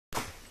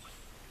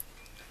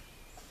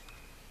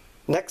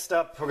Next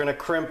up, we're going to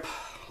crimp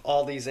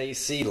all these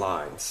AC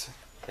lines,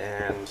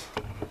 and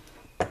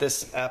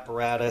this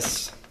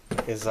apparatus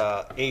is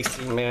a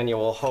AC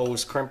manual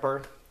hose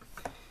crimper.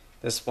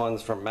 This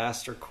one's from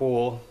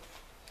Mastercool.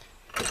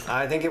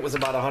 I think it was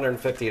about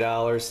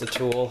 $150, the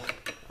tool.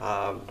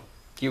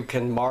 You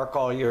can mark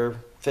all your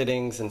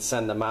fittings and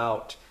send them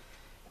out.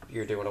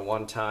 You're doing a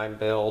one-time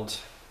build.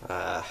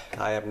 I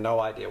have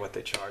no idea what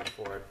they charge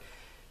for it.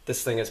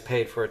 This thing has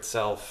paid for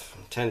itself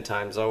 10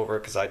 times over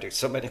because I do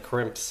so many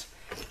crimps.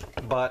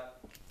 But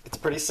it's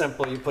pretty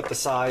simple. You put the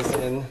size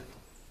in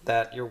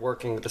that you're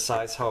working with the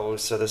size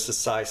hose. So this is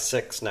size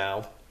 6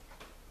 now.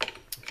 It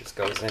just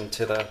goes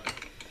into the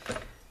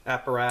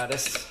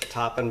apparatus,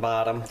 top and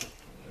bottom.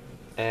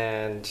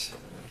 And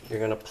you're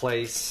going to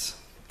place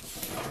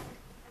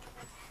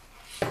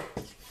the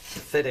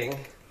fitting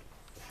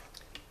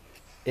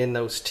in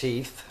those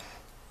teeth.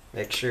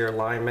 Make sure your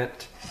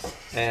alignment.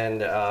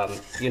 And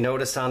you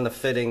notice on the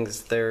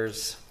fittings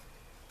there's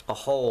a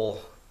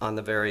hole on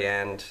the very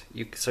end,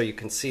 so you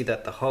can see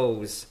that the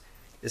hose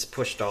is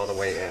pushed all the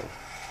way in.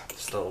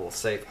 Just a little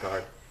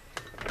safeguard.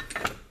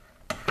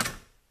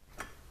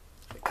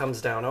 It comes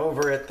down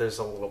over it. There's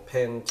a little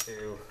pin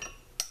to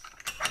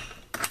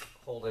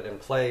hold it in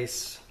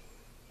place.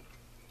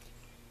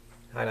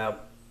 Kind of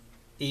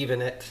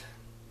even it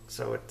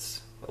so it's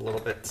a little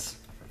bit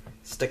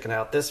sticking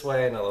out this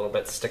way and a little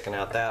bit sticking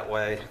out that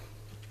way.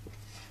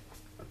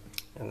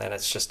 And then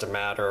it's just a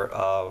matter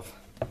of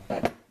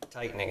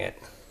tightening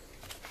it.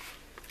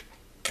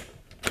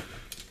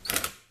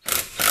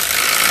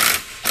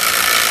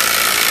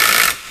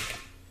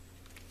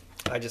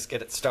 I just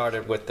get it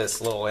started with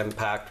this little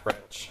impact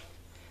wrench.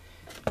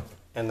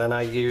 And then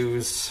I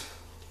use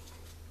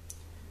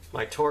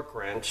my torque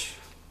wrench .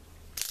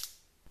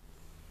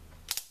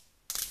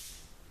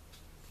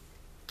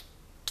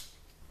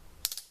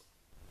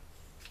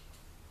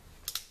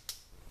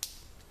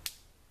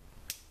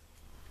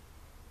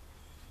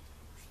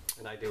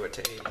 And I do it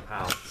to 80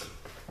 pounds.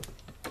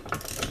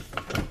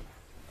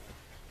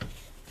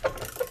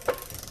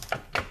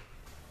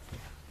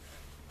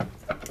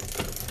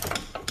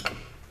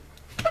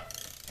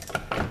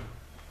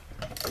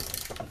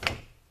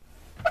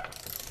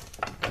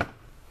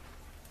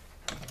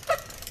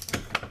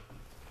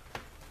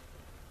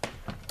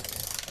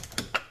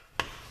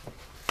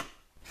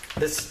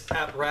 This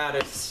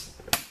apparatus,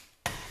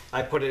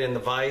 I put it in the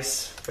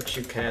vise, but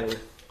you can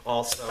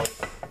also,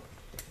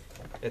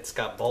 it's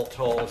got bolt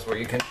holes where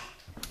you can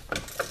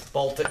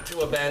bolt it to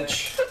a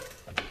bench.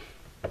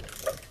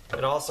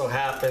 It also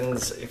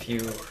happens if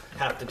you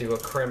have to do a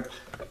crimp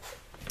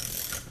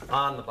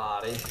on the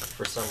body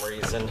for some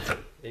reason,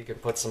 you can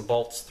put some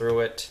bolts through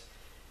it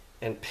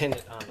and pin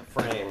it on the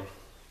frame.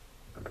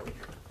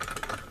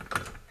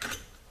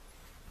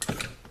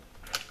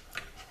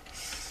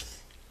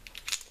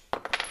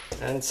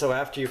 And so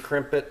after you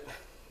crimp it,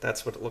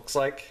 that's what it looks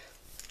like.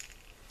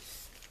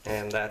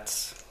 And that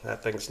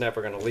thing's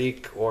never going to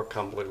leak or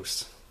come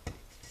loose.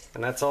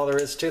 And that's all there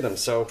is to them.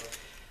 So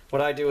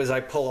what I do is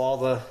I pull all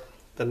the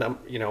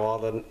all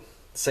the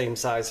same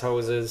size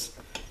hoses,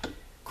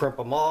 crimp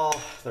them all,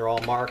 they're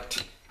all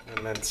marked,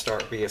 and then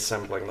start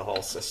reassembling the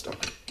whole system.